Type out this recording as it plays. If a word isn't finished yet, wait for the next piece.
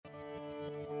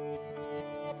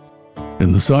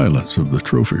In the silence of the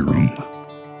trophy room,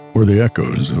 where the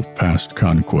echoes of past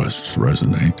conquests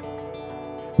resonate,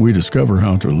 we discover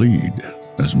how to lead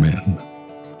as men.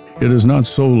 It is not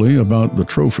solely about the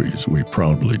trophies we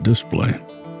proudly display,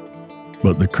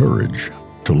 but the courage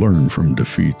to learn from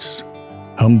defeats,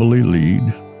 humbly lead,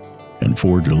 and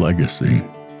forge a legacy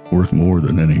worth more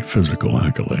than any physical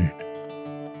accolade.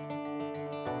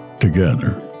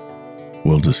 Together,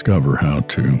 we'll discover how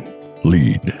to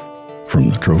lead from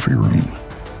the trophy room.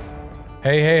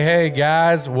 Hey,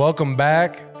 guys. Welcome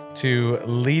back to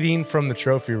Leading from the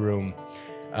Trophy Room.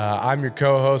 I'm your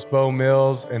co-host, Bo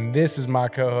Mills, and this is my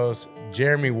co-host,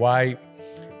 Jeremy White.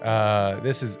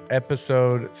 This is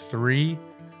episode 3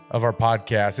 of our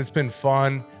podcast. It's been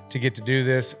fun to get to do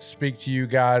this, speak to you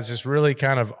guys, just really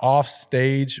kind of off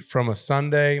stage from a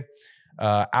Sunday,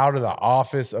 out of the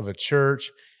office of a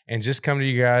church, and just come to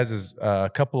you guys as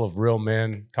a couple of real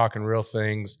men talking real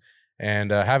things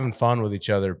and having fun with each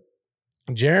other.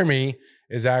 Jeremy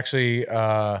is actually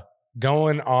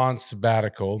going on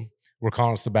sabbatical. We're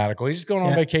calling it sabbatical. He's just going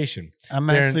on vacation. I'm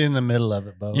actually in the middle of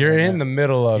it, Bo. You're in the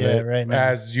middle of it right now.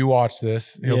 As you watch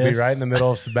this. He'll be right in the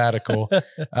middle of sabbatical.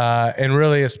 And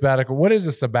really a sabbatical. What is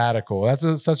a sabbatical?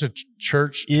 That's such a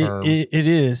church term. It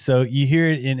is. So you hear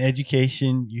it in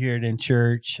education. You hear it in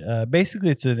church. Basically,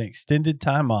 it's an extended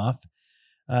time off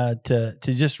to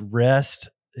just rest.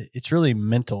 It's really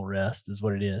mental rest is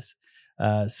what it is.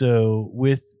 So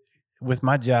with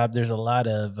my job, there's a lot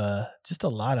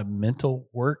of mental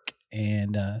work.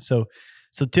 And so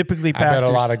typically pastors, I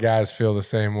bet a lot of guys feel the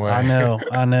same way.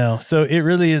 I know. So it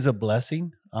really is a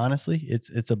blessing. Honestly,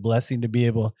 it's a blessing to be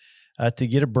able to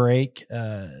get a break.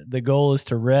 The goal is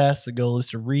to rest. The goal is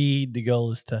to read. The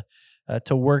goal is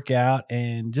to work out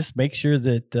and just make sure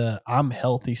that I'm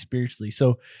healthy spiritually.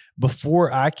 So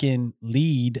before I can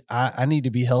lead, I need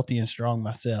to be healthy and strong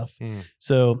myself.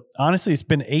 So honestly, it's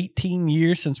been 18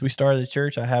 years since we started the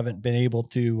church. I haven't been able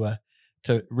to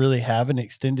really have an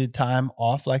extended time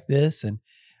off like this. And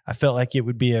I felt like it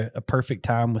would be a perfect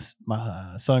time with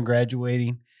my son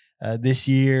graduating this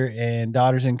year and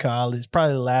daughters in college. It's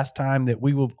probably the last time that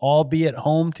we will all be at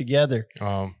home together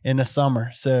in the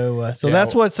summer. So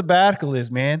that's what sabbatical is,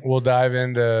 man. We'll dive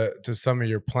into some of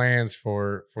your plans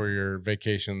for your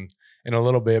vacation in a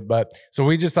little bit. But so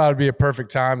we just thought it'd be a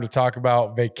perfect time to talk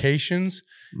about vacations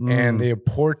and the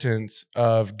importance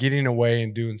of getting away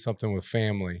and doing something with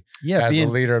family as a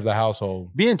leader of the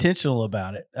household. Be intentional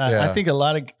about it. I think a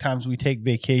lot of times we take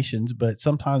vacations, but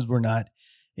sometimes we're not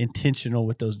intentional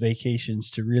with those vacations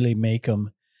to really make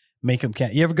them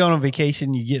count. You ever go on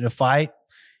vacation, you get in a fight,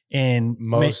 and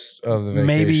most of the vacations,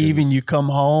 maybe even you come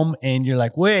home and you're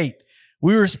like, wait,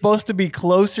 we were supposed to be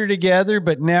closer together,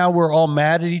 but now we're all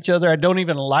mad at each other. I don't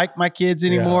even like my kids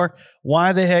anymore. Yeah.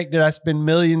 Why the heck did I spend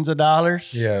millions of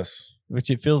dollars? Yes. Which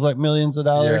it feels like millions of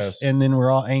dollars. Yes. And then we're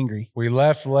all angry. We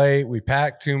left late. We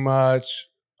packed too much.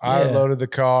 I loaded the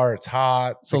car. It's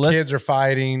hot. So the kids are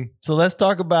fighting. So let's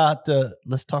talk about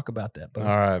that. Buddy.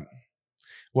 All right.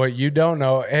 What you don't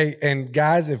know. Hey, and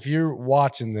guys, if you're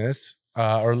watching this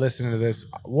or listening to this,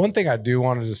 one thing I do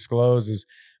want to disclose is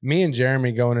me and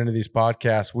Jeremy going into these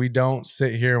podcasts, we don't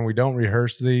sit here and we don't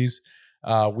rehearse these.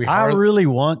 I really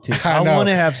want to. I want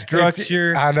to have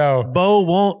structure. I know. Bo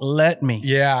won't let me.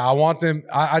 Yeah, I want them.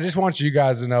 I just want you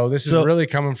guys to know this is really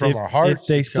coming from our hearts. If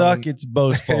they suck, it's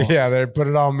Bo's fault. Yeah, they put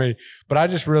it on me. But I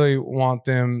just really want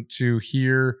them to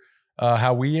hear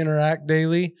how we interact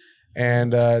daily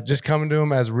and just coming to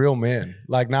them as real men,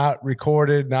 like not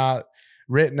recorded, not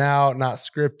written out, not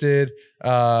scripted.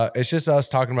 It's just us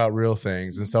talking about real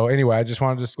things. And so anyway, I just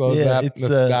want to disclose that. Let's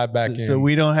dive back in. So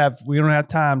we don't have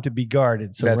time to be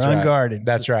guarded. So we're unguarded.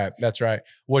 That's right. That's right.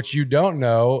 What you don't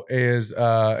know is,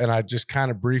 and I just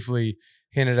kind of briefly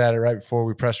hinted at it right before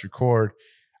we pressed record.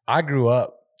 I grew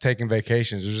up taking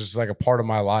vacations. It was just like a part of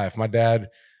my life. My dad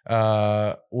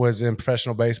was in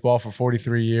professional baseball for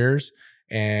 43 years.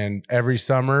 And every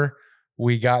summer,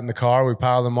 we got in the car, we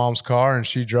piled in mom's car, and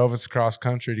she drove us across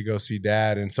country to go see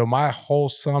dad. And so my whole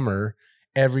summer,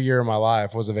 every year of my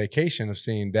life was a vacation of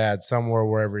seeing dad somewhere,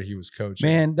 wherever he was coaching.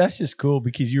 Man, that's just cool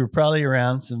because you were probably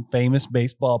around some famous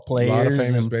baseball players. A lot of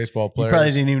famous baseball players. You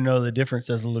probably didn't even know the difference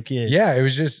as a little kid. Yeah, it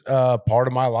was just part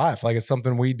of my life. Like it's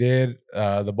something we did.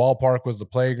 The ballpark was the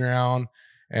playground.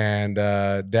 And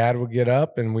dad would get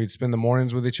up and we'd spend the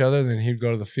mornings with each other. Then he'd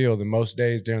go to the field. And most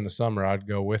days during the summer, I'd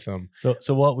go with him.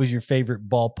 So what was your favorite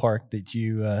ballpark that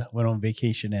you went on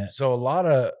vacation at? So a lot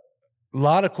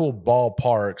of cool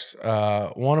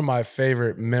ballparks. One of my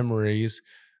favorite memories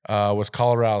was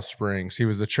Colorado Springs. He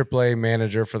was the AAA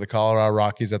manager for the Colorado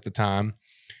Rockies at the time.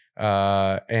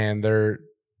 And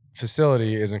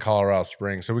facility is in Colorado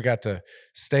Springs. So we got to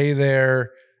stay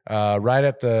there right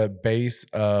at the base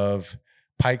of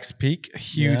Pikes Peak, a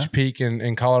huge peak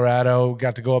in Colorado.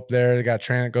 Got to go up there. They got a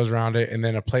train that goes around it. And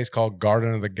then a place called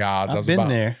Garden of the Gods. I've been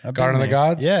there. Garden of the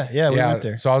Gods? Yeah, we went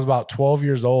there. So I was about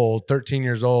 13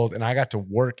 years old, and I got to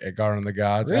work at Garden of the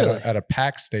Gods at a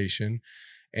pack station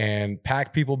and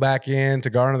pack people back in to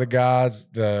Garden of the Gods.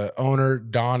 The owner,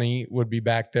 Donnie, would be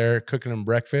back there cooking them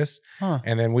breakfast.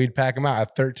 And then we'd pack them out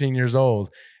at 13 years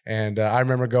old. And I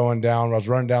remember going down, I was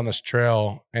running down this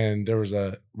trail and there was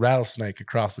a rattlesnake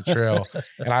across the trail.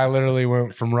 And I literally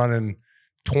went from running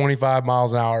 25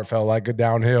 miles an hour, it felt like, a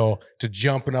downhill, to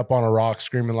jumping up on a rock,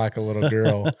 screaming like a little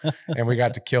girl. And we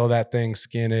got to kill that thing,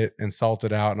 skin it, and salt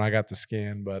it out. And I got the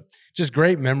skin, but just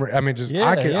great memory. I mean,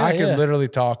 I could literally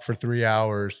talk for 3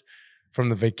 hours from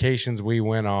the vacations we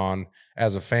went on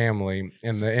as a family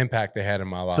and the impact they had in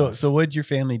my life. So what did your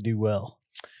family do well?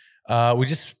 We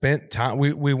just spent time.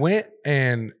 We went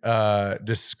and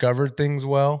discovered things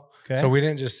well. Okay. So we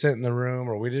didn't just sit in the room,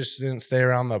 or we just didn't stay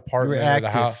around the apartment or the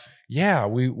house. Yeah,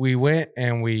 we went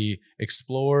and we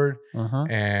explored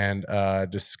and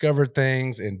discovered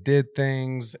things and did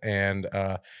things. And,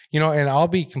 and I'll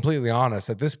be completely honest,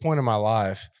 at this point in my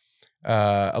life,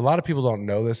 a lot of people don't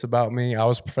know this about me. I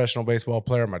was a professional baseball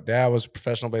player. My dad was a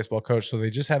professional baseball coach. So they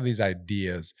just have these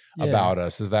ideas about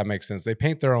us, if that makes sense. They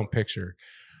paint their own picture.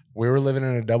 We were living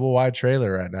in a double wide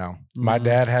trailer right now. My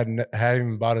dad hadn't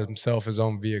even bought himself his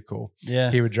own vehicle.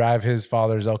 Yeah. He would drive his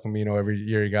father's El Camino every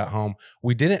year he got home.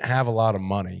 We didn't have a lot of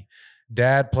money.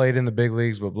 Dad played in the big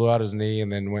leagues, but blew out his knee and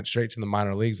then went straight to the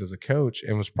minor leagues as a coach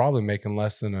and was probably making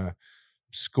less than a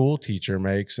school teacher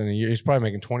makes in a year. He's probably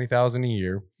making $20,000 a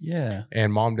year. Yeah.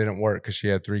 And mom didn't work because she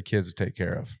had 3 kids to take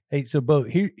care of. Hey, so Bo,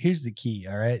 here's the key.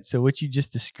 All right. So what you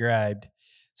just described.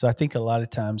 So I think a lot of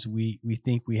times we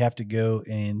think we have to go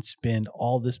and spend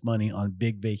all this money on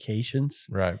big vacations.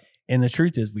 Right. And the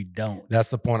truth is we don't.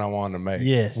 That's the point I wanted to make.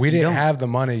 Yes. We didn't have the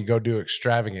money to go do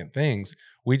extravagant things.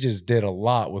 We just did a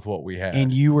lot with what we had.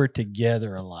 And you were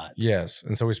together a lot. Yes.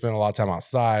 And so we spent a lot of time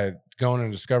outside going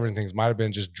and discovering things. Might have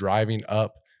been just driving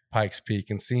up Pikes Peak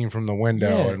and seeing from the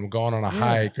window and going on a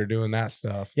hike or doing that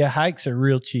stuff. Yeah, hikes are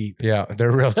real cheap. Yeah,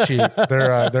 they're real cheap.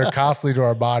 They're costly to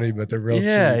our body, but they're real cheap.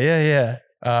 Yeah.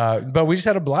 But we just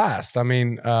had a blast. I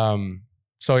mean,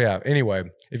 so yeah, anyway,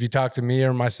 if you talk to me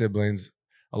or my siblings,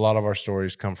 a lot of our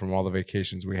stories come from all the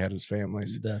vacations we had as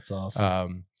families. That's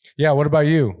awesome. Yeah. What about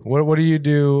you? What do you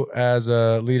do as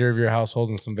a leader of your household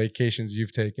and some vacations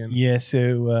you've taken? Yeah.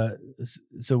 So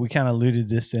we kind of alluded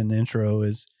this in the intro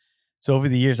so over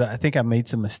the years, I think I made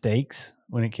some mistakes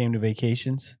when it came to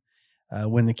vacations.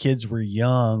 When the kids were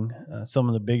young, some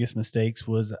of the biggest mistakes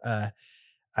was I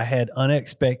had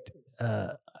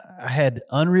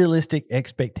unrealistic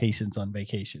expectations on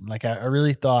vacation. Like I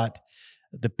really thought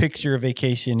the picture of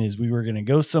vacation is we were going to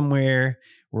go somewhere.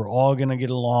 We're all going to get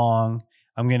along.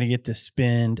 I'm going to get to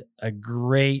spend a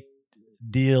great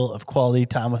deal of quality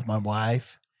time with my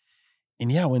wife.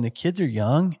 And yeah, when the kids are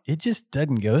young, it just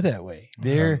doesn't go that way.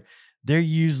 They're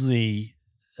usually,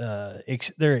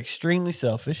 they're extremely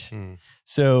selfish.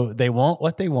 So they want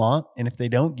what they want. And if they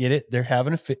don't get it, they're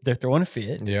throwing a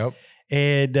fit. Yep.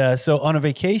 And so on a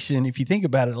vacation, if you think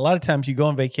about it, a lot of times you go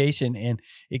on vacation and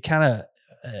it kind of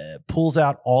pulls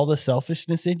out all the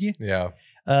selfishness in you. Yeah.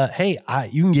 Hey,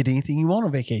 you can get anything you want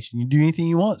on vacation. You do anything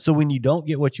you want. So when you don't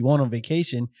get what you want on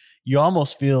vacation, you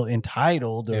almost feel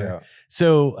entitled.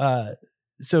 So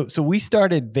we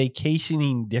started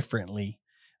vacationing differently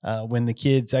when the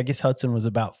kids. I guess Hudson was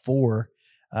about 4.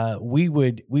 We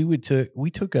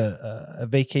took a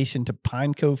vacation to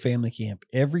Pine Cove Family Camp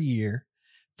every year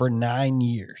for 9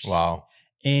 years. Wow.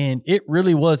 And it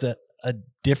really was a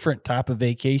different type of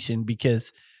vacation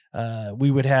because we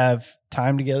would have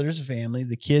time together as a family.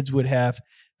 The kids would have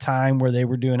time where they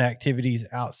were doing activities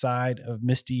outside of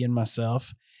Misty and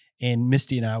myself, and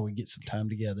Misty and I would get some time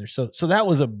together. So that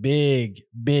was a big,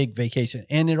 big vacation.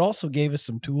 And it also gave us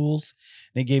some tools,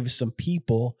 and it gave us some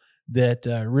people that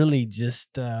really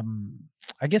just,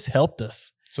 I guess, helped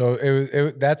us. So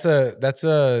that's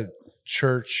a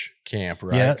church camp,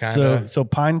 right? Yeah. Kinda. So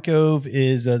Pine Cove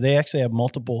is, they actually have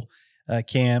multiple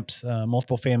camps,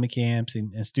 multiple family camps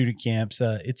and student camps.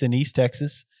 It's in East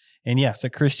Texas, and yeah, it's a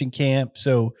Christian camp.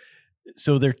 So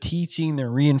they're teaching,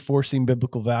 they're reinforcing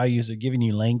biblical values. They're giving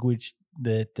you language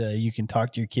that you can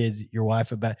talk to your kids, your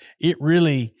wife about. It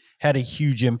really had a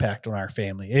huge impact on our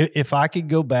family. If I could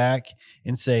go back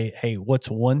and say, hey, what's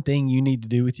one thing you need to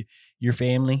do with your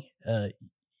family?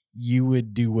 You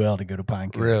would do well to go to Pine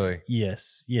Cove. Really?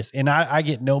 Yes. And I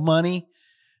get no money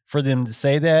for them to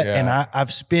say that. Yeah. And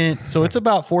I've spent, so it's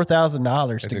about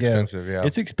 $4,000 to go. Expensive, yeah.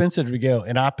 It's expensive to go.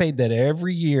 And I paid that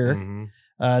every year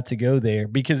to go there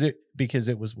because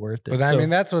it was worth it. But I mean,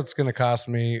 that's what's going to cost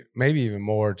me maybe even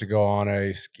more to go on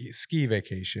a ski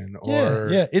vacation or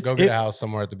go get a house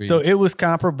somewhere at the beach. So it was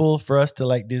comparable for us to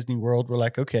like Disney World. We're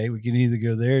like, okay, we can either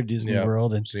go there or Disney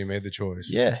World. And so you made the choice.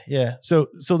 Yeah. Yeah. So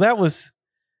that was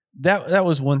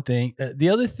one thing. The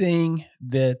other thing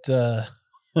that,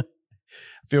 I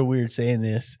feel weird saying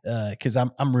this, cause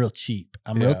I'm real cheap.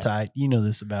 I'm real tight. You know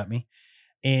this about me.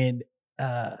 And,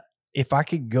 if I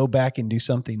could go back and do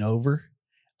something over,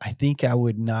 I think I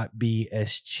would not be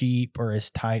as cheap or as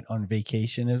tight on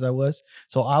vacation as I was.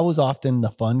 So I was often the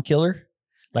fun killer.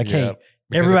 Like, hey,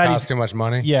 everybody's costs too much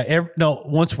money. Yeah.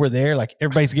 Once we're there, like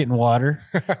everybody's getting water.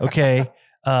 Okay.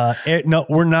 No,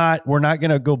 we're not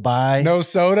going to go buy no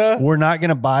soda. We're not going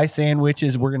to buy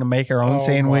sandwiches. We're going to make our own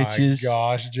sandwiches. My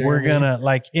gosh, Jeremy. We're going to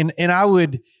like, and I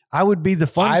would be the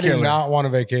fun killer. I do not want a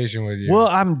vacation with you. Well,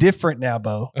 I'm different now,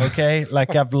 Bo. Okay.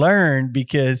 Like I've learned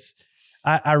because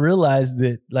I realized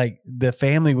that like the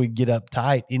family would get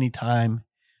uptight anytime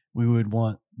they'd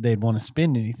want to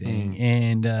spend anything.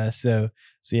 And, so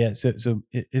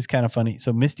it's kind of funny.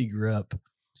 So Misty grew up,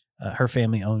 her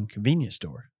family owned a convenience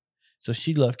store. So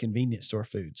she loved convenience store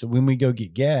food. So when we go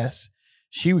get gas,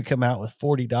 she would come out with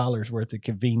 $40 worth of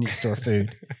convenience store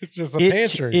food. It's just a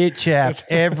pantry. It chapped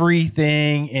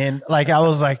everything. And like, I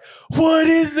was like, what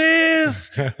is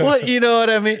this? What, you know what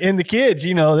I mean? And the kids,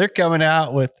 they're coming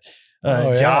out with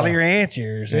Jolly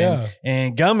Ranchers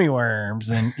and gummy worms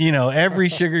and, every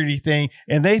sugary thing.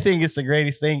 And they think it's the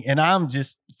greatest thing. And I'm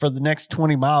just, for the next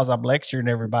 20 miles, I'm lecturing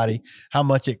everybody how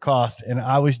much it cost. And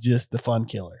I was just the fun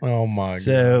killer. Oh my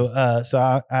God.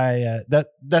 So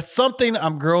that's something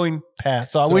I'm growing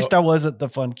past. So I wished I wasn't the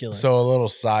fun killer. So a little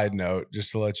side note,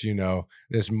 just to let you know,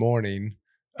 this morning,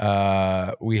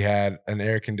 we had an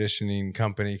air conditioning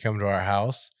company come to our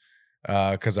house,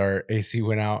 cause our AC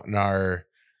went out in our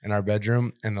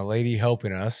bedroom, and the lady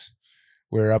helping us,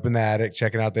 we were up in the attic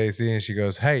checking out the AC, and she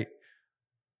goes, "Hey,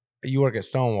 you work at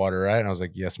Stonewater, right?" And I was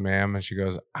like, "Yes, ma'am." And she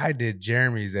goes, "I did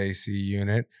Jeremy's AC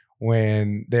unit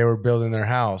when they were building their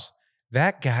house.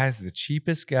 That guy's the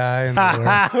cheapest guy in the world."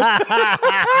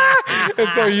 And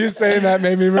so you saying that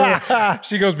made me remember.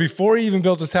 She goes, "Before he even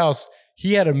built his house,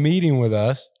 he had a meeting with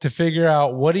us to figure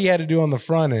out what he had to do on the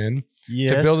front end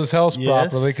to build his house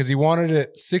properly, because he wanted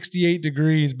it 68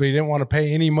 degrees, but he didn't want to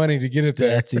pay any money to get it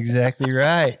there." That's exactly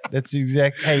right.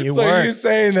 Hey, it so worked. You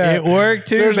saying that it worked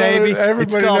too, baby.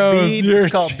 Everybody knows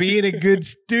it's called being a good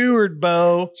steward,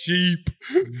 Bo. Cheap.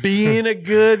 Being a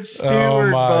good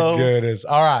steward, Bo. Oh my goodness.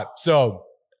 All right. So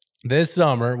this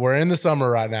summer, we're in the summer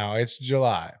right now. It's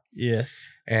July. Yes.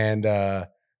 And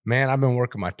man, I've been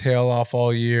working my tail off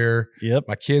all year. Yep.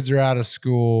 My kids are out of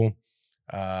school.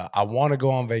 I want to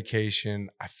go on vacation.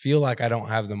 I feel like I don't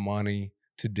have the money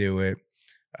to do it.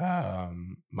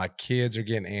 My kids are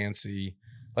getting antsy.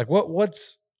 Like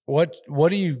what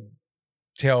do you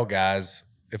tell guys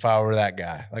if I were that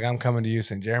guy? Like I'm coming to you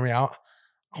saying, "Jeremy, I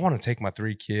want to take my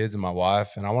 3 kids and my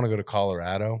wife, and I want to go to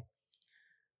Colorado."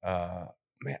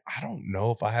 Man, I don't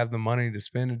know if I have the money to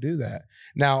spend to do that.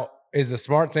 Now, is the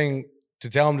smart thing to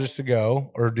tell them just to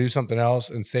go or do something else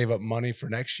and save up money for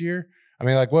next year? I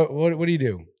mean, like, what do you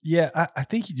do? Yeah, I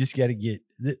think you just got to get.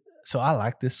 So I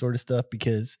like this sort of stuff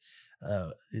because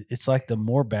it's like the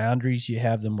more boundaries you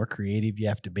have, the more creative you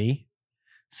have to be.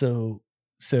 So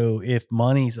if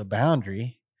money's a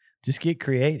boundary, just get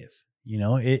creative.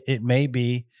 It may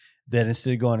be that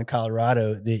instead of going to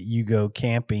Colorado, that you go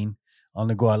camping on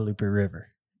the Guadalupe River.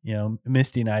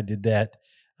 Misty and I did that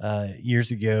years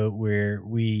ago, where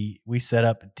we set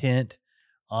up a tent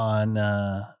on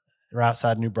right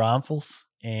outside New Braunfels,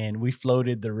 and we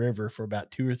floated the river for about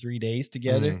 2 or 3 days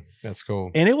together. That's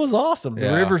cool. And it was awesome.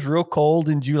 The river's real cold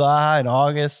in July and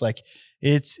August. Like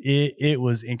it's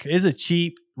a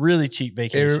cheap, really cheap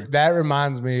vacation. That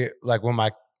reminds me, like when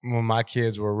my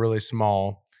kids were really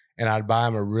small, and I'd buy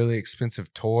them a really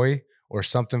expensive toy or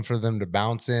something for them to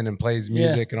bounce in and plays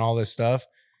music and all this stuff.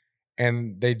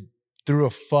 And they threw a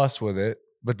fuss with it,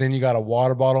 but then you got a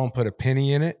water bottle and put a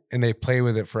penny in it, and they play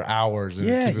with it for hours.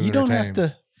 And you don't have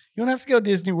to go to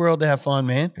Disney World to have fun,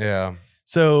 man. Yeah.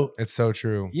 So it's so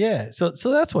true. Yeah. So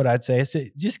that's what I'd say. I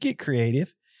say just get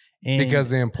creative. And because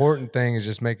the important thing is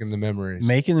just making the memories,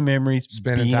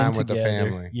 spending time with the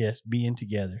family. Yes. Being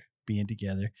together.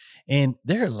 And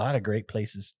there are a lot of great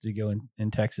places to go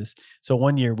in Texas. So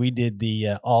one year we did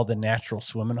all the natural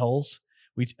swimming holes.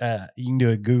 You can do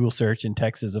a Google search in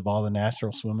Texas of all the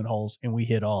natural swimming holes, and we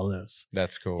hit all those.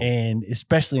 That's cool. And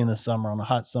especially in the summer, on a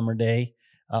hot summer day,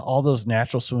 all those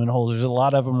natural swimming holes. There's a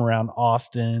lot of them around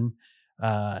Austin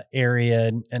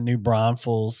area and New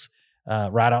Braunfels,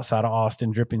 right outside of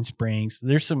Austin, Dripping Springs.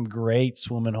 There's some great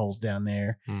swimming holes down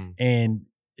there, and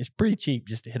it's pretty cheap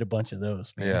just to hit a bunch of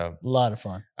those, man. Yeah. A lot of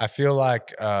fun. I feel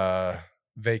like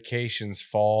vacations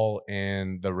fall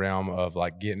in the realm of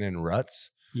like getting in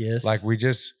ruts. Yes. Like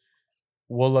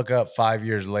we'll look up 5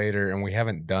 years later and we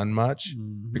haven't done much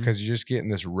because you just get in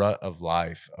this rut of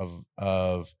life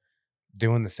of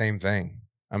doing the same thing.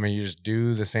 I mean, you just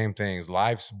do the same things.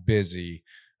 Life's busy.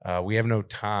 We have no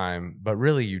time, but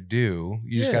really you do.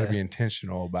 You just got to be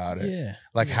intentional about it. Yeah.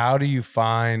 Like, how do you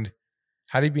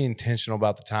be intentional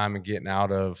about the time and getting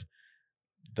out of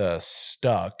the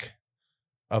suck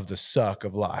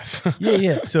of life?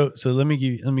 Yeah. So let me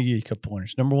give you a couple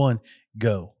pointers. Number one,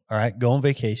 go. All right, go on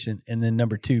vacation. And then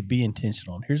number two, be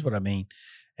intentional. And here's what I mean.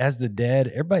 As the dad,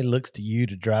 everybody looks to you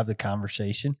to drive the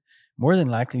conversation. More than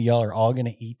likely, y'all are all going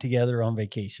to eat together on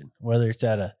vacation, whether it's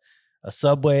at a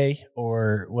Subway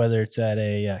or whether it's at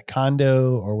a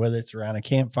condo or whether it's around a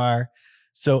campfire.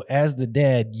 So as the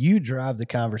dad, you drive the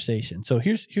conversation. So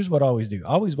here's what I always do. I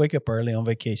always wake up early on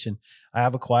vacation. I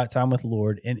have a quiet time with the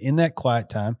Lord. And in that quiet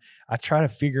time, I try to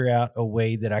figure out a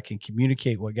way that I can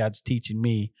communicate what God's teaching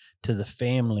me to the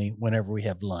family whenever we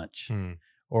have lunch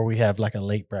or we have like a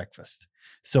late breakfast.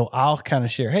 So I'll kind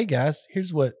of share, hey guys,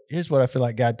 here's what I feel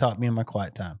like God taught me in my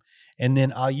quiet time. And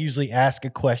then I'll usually ask a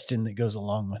question that goes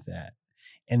along with that.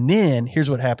 And then here's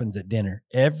what happens at dinner.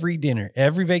 Every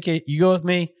vacation, you go with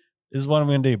me. This is what I'm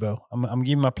going to do, Bo. I'm going to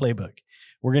give you my playbook.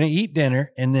 We're going to eat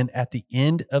dinner. And then at the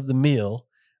end of the meal,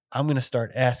 I'm going to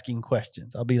start asking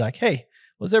questions. I'll be like, hey,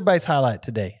 what's everybody's highlight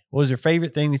today? What was your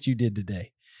favorite thing that you did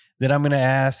today? Then I'm going to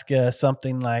ask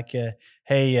something like,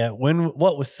 hey,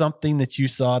 what was something that you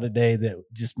saw today that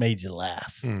just made you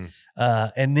laugh?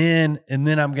 And then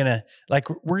I'm going to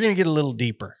we're going to get a little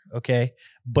deeper. Okay.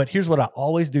 But here's what I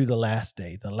always do the last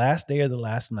day or the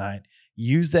last night.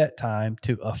 Use that time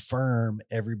to affirm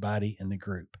everybody in the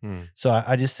group. So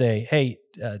I just say, hey,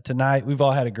 tonight we've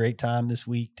all had a great time this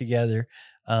week together.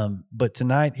 But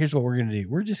tonight, here's what we're going to do.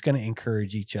 We're just going to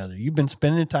encourage each other. You've been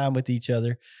spending time with each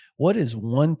other. What is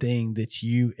one thing that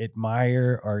you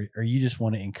admire or you just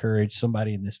want to encourage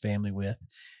somebody in this family with?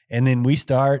 And then we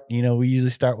start, we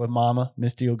usually start with Mama.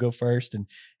 Misty will go first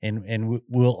and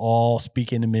we'll all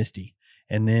speak into Misty.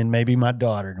 And then maybe my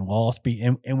daughter, and we'll all speak.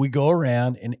 And we go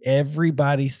around and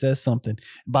everybody says something.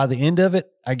 By the end of it,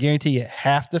 I guarantee you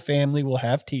half the family will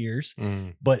have tears,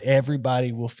 but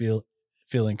everybody will feel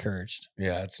encouraged.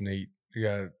 Yeah, it's neat.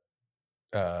 You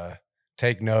gotta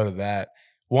take note of that.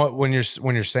 When you're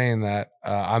saying that,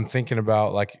 I'm thinking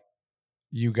about like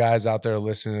you guys out there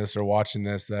listening to this or watching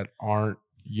this that aren't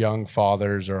young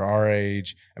fathers or our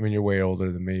age. I mean, you're way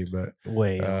older than me, but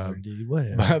way older, dude.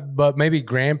 Whatever. But maybe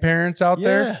grandparents out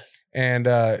there, and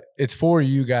it's for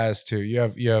you guys too. You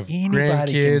have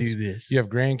anybody grandkids. Can do this. You have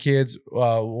grandkids.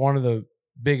 One of the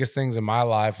biggest things in my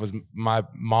life was my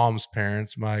mom's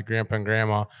parents, my grandpa and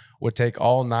grandma, would take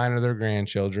all 9 of their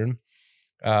grandchildren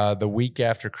the week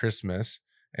after Christmas,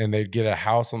 and they'd get a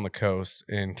house on the coast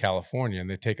in California,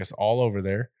 and they'd take us all over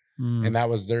there. And that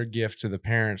was their gift to the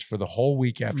parents for the whole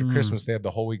week after Christmas. They had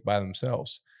the whole week by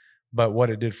themselves. But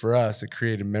what it did for us, it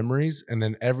created memories. And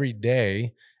then every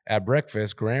day at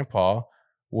breakfast, Grandpa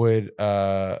would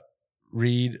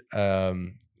read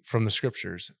from the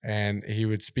scriptures, and he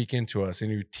would speak into us, and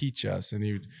he would teach us.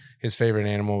 And his favorite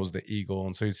animal was the eagle,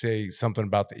 and so he'd say something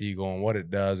about the eagle and what it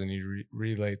does, and he'd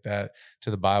relate that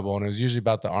to the Bible. And it was usually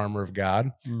about the armor of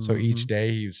God. So each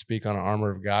day he would speak on the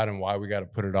armor of God and why we got to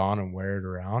put it on and wear it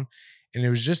around. And it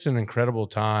was just an incredible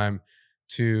time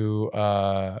to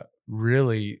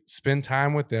really spend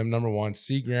time with them. Number one,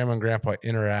 see Grandma and Grandpa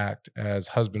interact as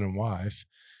husband and wife,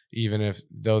 even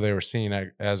though they were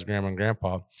seen as Grandma and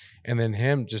Grandpa. And then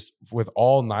him just with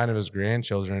all 9 of his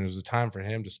grandchildren, it was a time for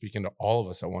him to speak into all of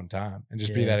us at one time and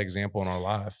just be that example in our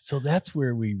life. So that's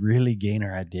where we really gain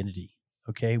our identity.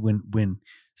 Okay. When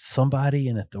somebody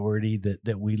in authority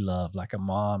that we love, like a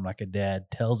mom, like a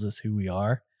dad, tells us who we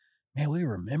are, man, we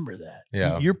remember that.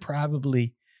 Yeah. You're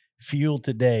probably fueled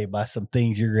today by some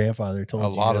things your grandfather told you.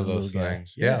 A lot of those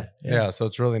things. Yeah. So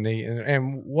it's really neat.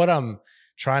 And what I'm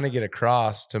trying to get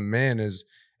across to men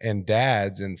and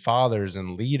dads and fathers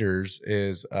and leaders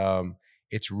is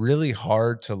it's really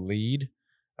hard to lead,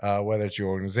 whether it's your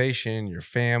organization, your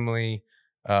family,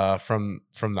 from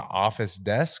the office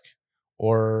desk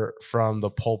or from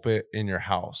the pulpit in your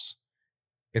house.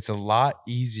 It's a lot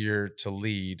easier to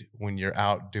lead when you're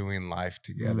out doing life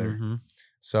together.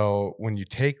 So when you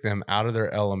take them out of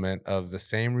their element of the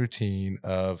same routine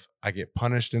of I get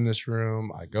punished in this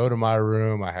room, I go to my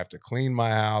room, I have to clean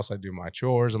my house, I do my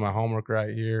chores and my homework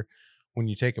right here. When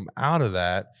you take them out of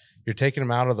that, you're taking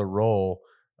them out of the role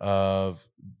of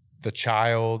the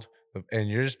child, and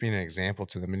you're just being an example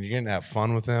to them, and you're getting to have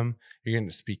fun with them. You're getting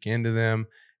to speak into them.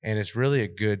 And it's really a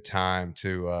good time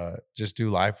to just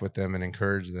do life with them and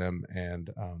encourage them.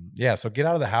 And so get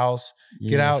out of the house,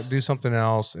 get out, do something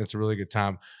else. It's a really good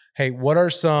time. Hey, what are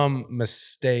some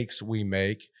mistakes we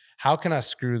make? How can I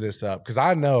screw this up? Because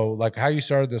I know, like how you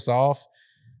started this off,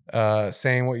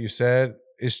 saying what you said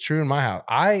is true in my house.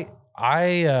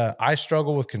 I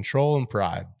struggle with control and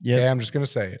pride. Yep. Okay, I'm just gonna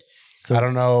say it. So I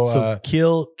don't know. So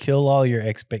kill all your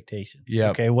expectations. Yeah.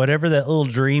 Okay. Whatever that little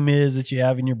dream is that you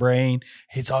have in your brain,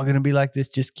 it's all going to be like this.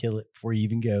 Just kill it before you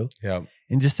even go. Yeah.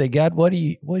 And just say, God, what do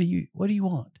you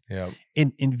want? Yeah.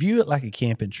 And view it like a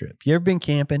camping trip. You ever been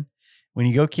camping? When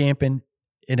you go camping,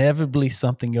 inevitably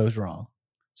something goes wrong.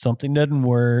 Something doesn't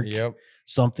work. Yep.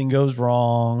 Something goes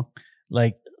wrong.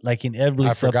 Like inevitably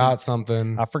I forgot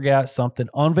something.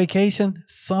 On vacation,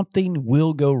 something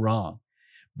will go wrong.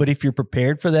 But if you're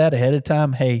prepared for that ahead of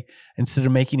time, hey, instead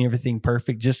of making everything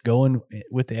perfect, just going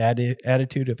with the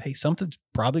attitude of, hey, something's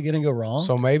probably going to go wrong.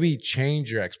 So maybe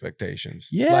change your expectations.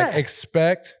 Yeah. Like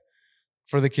expect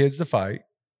for the kids to fight.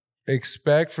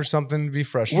 Expect for something to be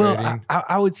frustrating. Well,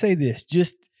 I would say this,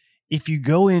 just if you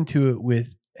go into it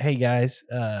with, hey guys,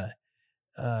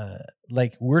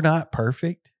 like we're not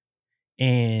perfect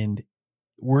and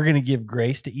we're going to give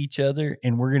grace to each other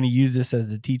and we're going to use this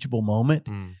as a teachable moment.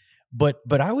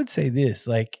 But I would say this,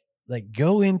 like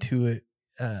go into it,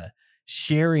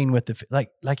 sharing with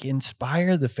like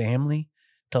inspire the family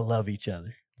to love each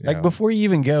other. Yeah. Like before you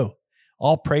even go,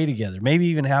 all pray together. Maybe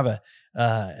even have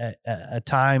a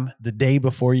time the day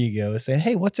before you go saying,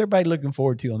 hey, what's everybody looking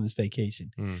forward to on this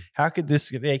vacation? How could this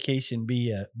vacation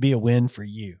be a win for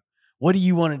you? What do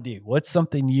you want to do? What's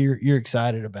something you're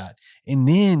excited about? And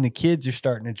then the kids are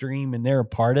starting to dream and they're a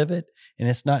part of it. And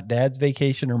it's not dad's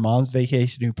vacation or mom's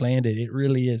vacation who planned it. It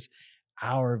really is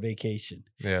our vacation.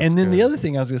 Yeah, and then the other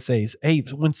thing I was going to say is, hey,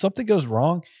 when something goes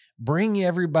wrong, bring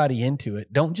everybody into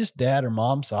it. Don't just dad or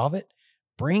mom solve it.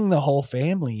 Bring the whole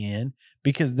family in,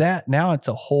 because now it's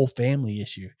a whole family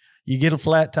issue. You get a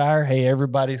flat tire. Hey,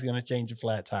 everybody's going to change a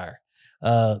flat tire.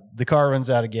 The car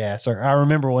runs out of gas. Or I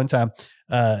remember one time,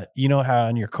 you know how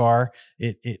in your car,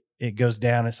 it goes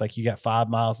down. It's like you got 5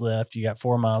 miles left. You got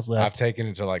 4 miles left. I've taken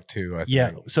it to like 2, I think.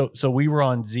 Yeah. So we were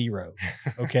on 0.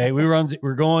 Okay. we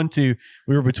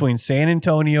were between San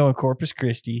Antonio and Corpus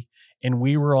Christi, and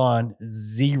we were on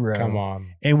 0. Come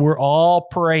on. And we're all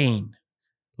praying,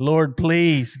 Lord,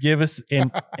 please give us,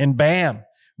 and bam,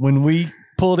 when we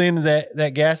pulled into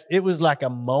that gas, it was like a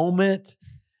moment.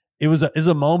 It was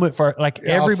a moment for like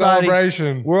everybody.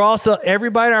 Celebration.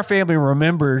 Everybody in our family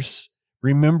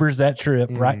remembers that trip,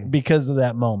 right? Because of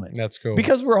that moment. That's cool.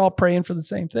 Because we're all praying for the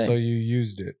same thing. So you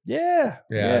used it. Yeah.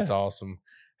 Yeah. That's awesome.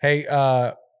 Hey,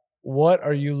 what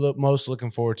are you most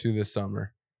looking forward to this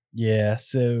summer? Yeah.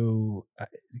 So a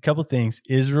couple of things.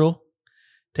 Israel,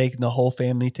 taking the whole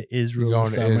family to Israel.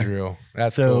 Going to Israel.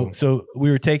 That's cool. So we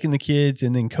were taking the kids,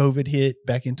 and then COVID hit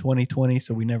back in 2020.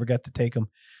 So we never got to take them.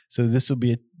 So this will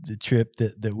be the trip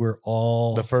that we're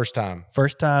all the first time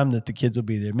that the kids will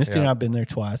be there. Misty and I've been there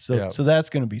twice, so that's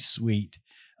going to be sweet.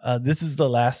 This is the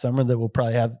last summer that we'll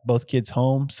probably have both kids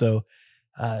home. So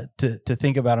to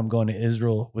think about them going to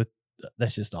Israel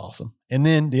that's just awesome. And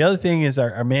then the other thing is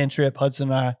our man trip. Hudson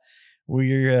and I,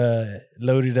 we're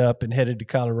loaded up and headed to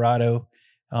Colorado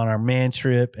on our man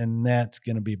trip, and that's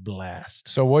going to be a blast.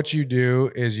 So what you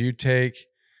do is you take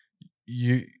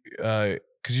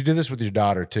because you did this with your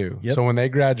daughter too. Yep. So when they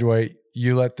graduate,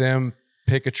 you let them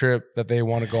pick a trip that they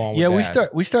want to go on. Yeah, with Dad.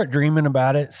 we start dreaming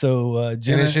about it. So and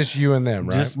it's just you and them,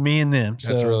 right? Just me and them.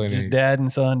 That's really just neat. Dad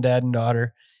and son, dad and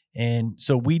daughter. And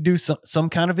so we do some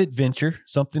kind of adventure,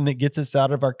 something that gets us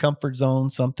out of our comfort zone,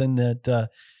 something that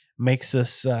makes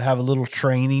us have a little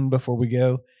training before we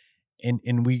go.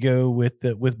 And we go with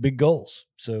big goals.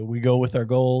 So we go with our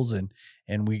goals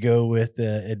and we go with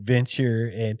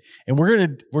adventure, and we're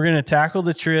gonna tackle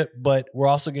the trip, but we're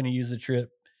also gonna use the trip.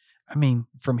 I mean,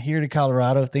 from here to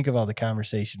Colorado, think of all the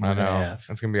conversation we're gonna have.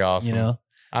 That's gonna be awesome. You know,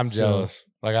 I'm jealous.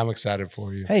 Like I'm excited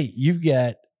for you. Hey, you've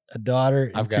got a daughter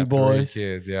and I've two got boys. 3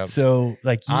 kids. Yeah. So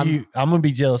like I'm gonna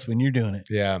be jealous when you're doing it.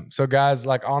 Yeah. So guys,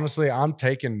 like honestly, I'm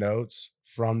taking notes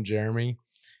from Jeremy.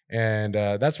 And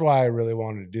that's why I really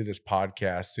wanted to do this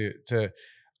podcast to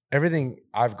everything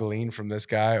I've gleaned from this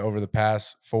guy over the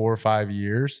past 4 or 5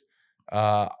 years.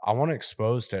 I want to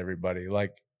expose to everybody,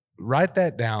 like write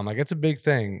that down. Like it's a big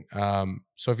thing.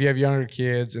 So if you have younger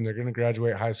kids and they're going to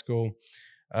graduate high school,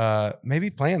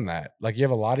 maybe plan that. Like you have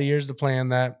a lot of years to plan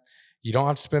that. You don't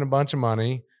have to spend a bunch of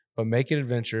money, but make it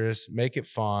adventurous, make it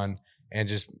fun, and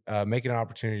just make it an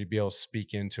opportunity to be able to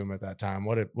speak into them at that time.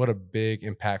 What a big,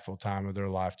 impactful time of their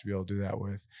life to be able to do that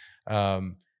with.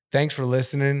 Thanks for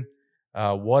listening.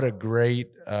 What a great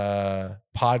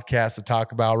podcast to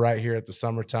talk about right here at the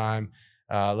summertime.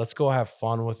 Let's go have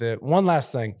fun with it. One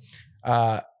last thing.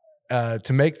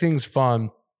 To make things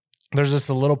fun, there's just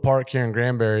a little park here in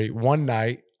Granbury. One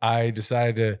night, I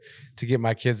decided to get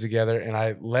my kids together, and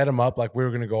I let them up like we were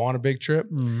going to go on a big trip.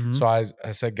 Mm-hmm. So I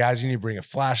said, guys, you need to bring a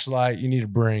flashlight. You need to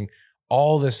bring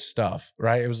all this stuff,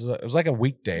 right? It was like a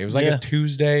weekday. It was like a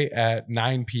Tuesday at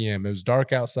 9 p.m. It was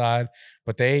dark outside,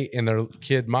 but they, in their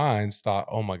kid minds, thought,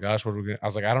 oh my gosh, what are we going to? I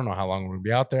was like, I don't know how long we're going to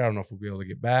be out there. I don't know if we'll be able to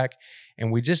get back.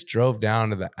 And we just drove down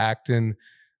to the Acton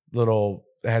little,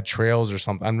 they had trails or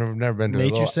something. I've never been to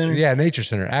Nature Center. Yeah, Nature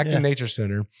Center, Acton Nature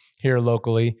Center here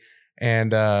locally.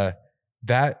 And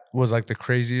that was like the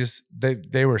craziest.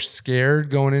 They were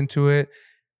scared going into it,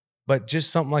 but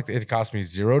just something like that. It cost me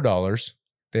 $0.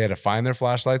 They had to find their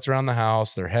flashlights around the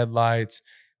house, their headlights.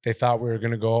 They thought we were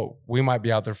going to go. We might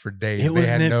be out there for days. It was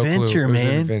an adventure, man. It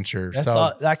was an adventure. That's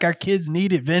all, like our kids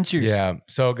need adventures. Yeah.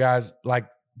 So guys, like,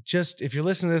 just if you're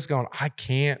listening to this going, I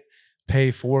can't pay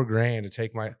 $4,000 to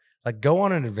take my, like, go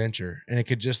on an adventure, and it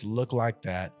could just look like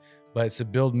that. But it's to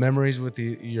build memories with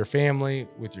your family,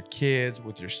 with your kids,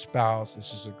 with your spouse.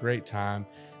 It's just a great time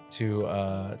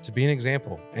to be an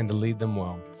example and to lead them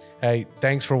well. Hey,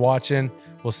 thanks for watching.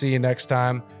 We'll see you next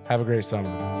time. Have a great summer.